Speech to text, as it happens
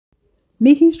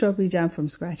Making strawberry jam from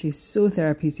scratch is so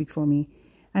therapeutic for me,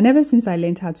 and ever since I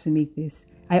learned how to make this,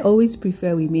 I always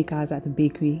prefer we make ours at the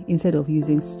bakery instead of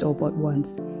using store-bought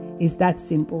ones. It's that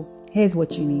simple. Here's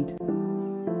what you need.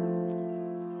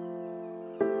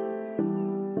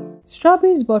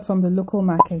 Strawberries bought from the local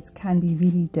markets can be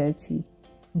really dirty,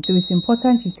 and so it's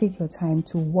important you take your time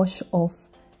to wash off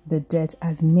the dirt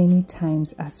as many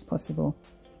times as possible,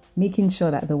 making sure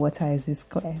that the water is this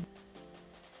clear.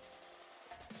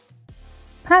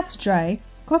 Pat dry,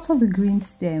 cut off the green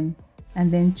stem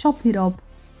and then chop it up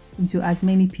into as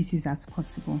many pieces as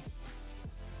possible.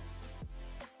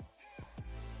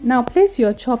 Now place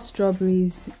your chopped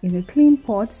strawberries in a clean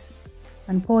pot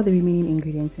and pour the remaining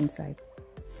ingredients inside.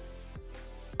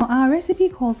 Now, our recipe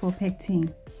calls for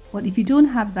pectin, but if you don't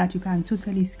have that, you can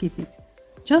totally skip it.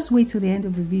 Just wait till the end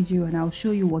of the video and I'll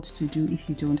show you what to do if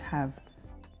you don't have.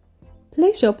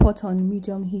 Place your pot on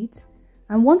medium heat,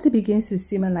 and once it begins to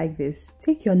simmer like this,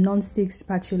 take your non-stick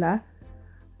spatula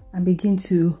and begin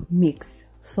to mix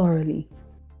thoroughly.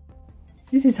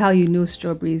 This is how you know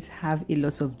strawberries have a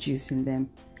lot of juice in them.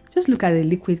 Just look at the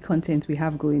liquid content we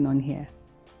have going on here.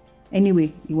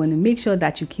 Anyway, you want to make sure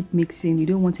that you keep mixing. You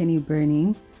don't want any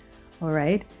burning, all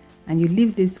right? And you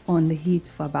leave this on the heat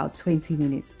for about 20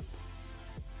 minutes.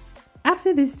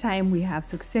 After this time, we have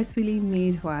successfully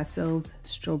made for ourselves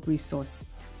strawberry sauce.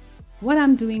 What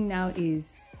I'm doing now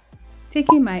is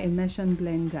taking my immersion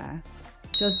blender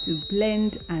just to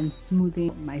blend and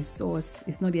smoothen my sauce.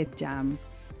 It's not yet jam.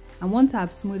 And once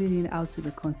I've smoothed it out to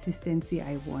the consistency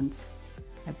I want,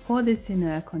 I pour this in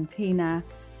a container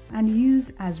and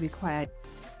use as required.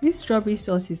 This strawberry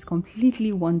sauce is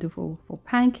completely wonderful for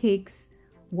pancakes,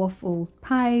 waffles,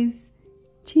 pies,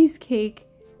 cheesecake,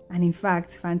 and in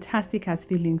fact, fantastic as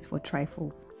fillings for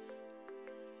trifles.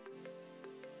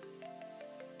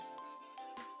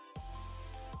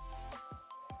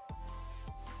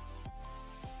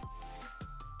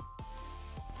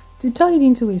 To turn it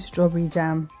into a strawberry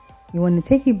jam, you want to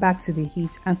take it back to the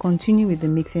heat and continue with the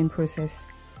mixing process,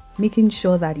 making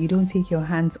sure that you don't take your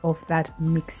hands off that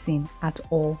mixing at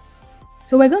all.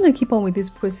 So we're going to keep on with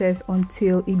this process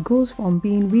until it goes from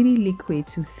being really liquid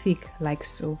to thick like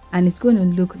so, and it's going to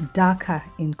look darker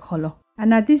in color.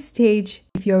 And at this stage,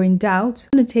 if you're in doubt,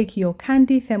 you're going to take your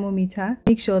candy thermometer,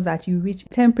 make sure that you reach a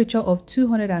temperature of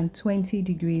 220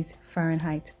 degrees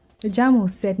Fahrenheit. The jam will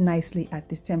set nicely at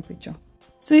this temperature.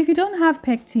 So if you don't have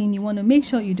pectin, you want to make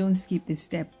sure you don't skip this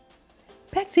step.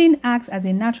 Pectin acts as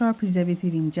a natural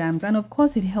preservative in jams, and of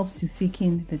course it helps to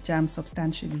thicken the jam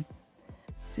substantially.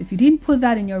 So if you didn't put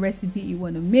that in your recipe, you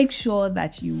want to make sure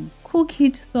that you cook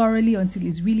it thoroughly until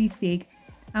it's really thick,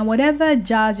 and whatever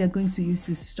jars you're going to use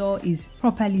to store is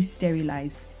properly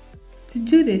sterilized. To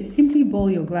do this, simply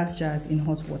boil your glass jars in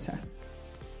hot water.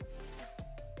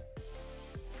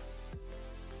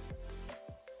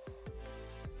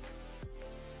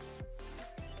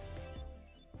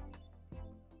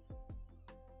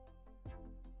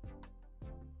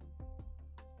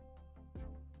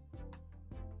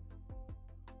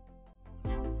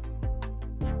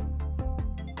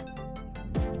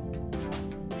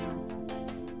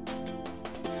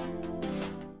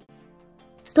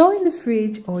 Store in the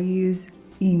fridge or use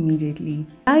immediately.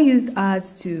 I used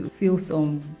ours to fill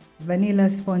some vanilla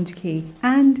sponge cake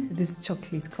and this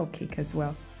chocolate cupcake as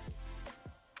well.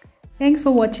 Thanks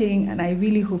for watching, and I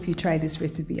really hope you try this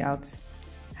recipe out.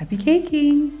 Happy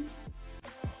caking!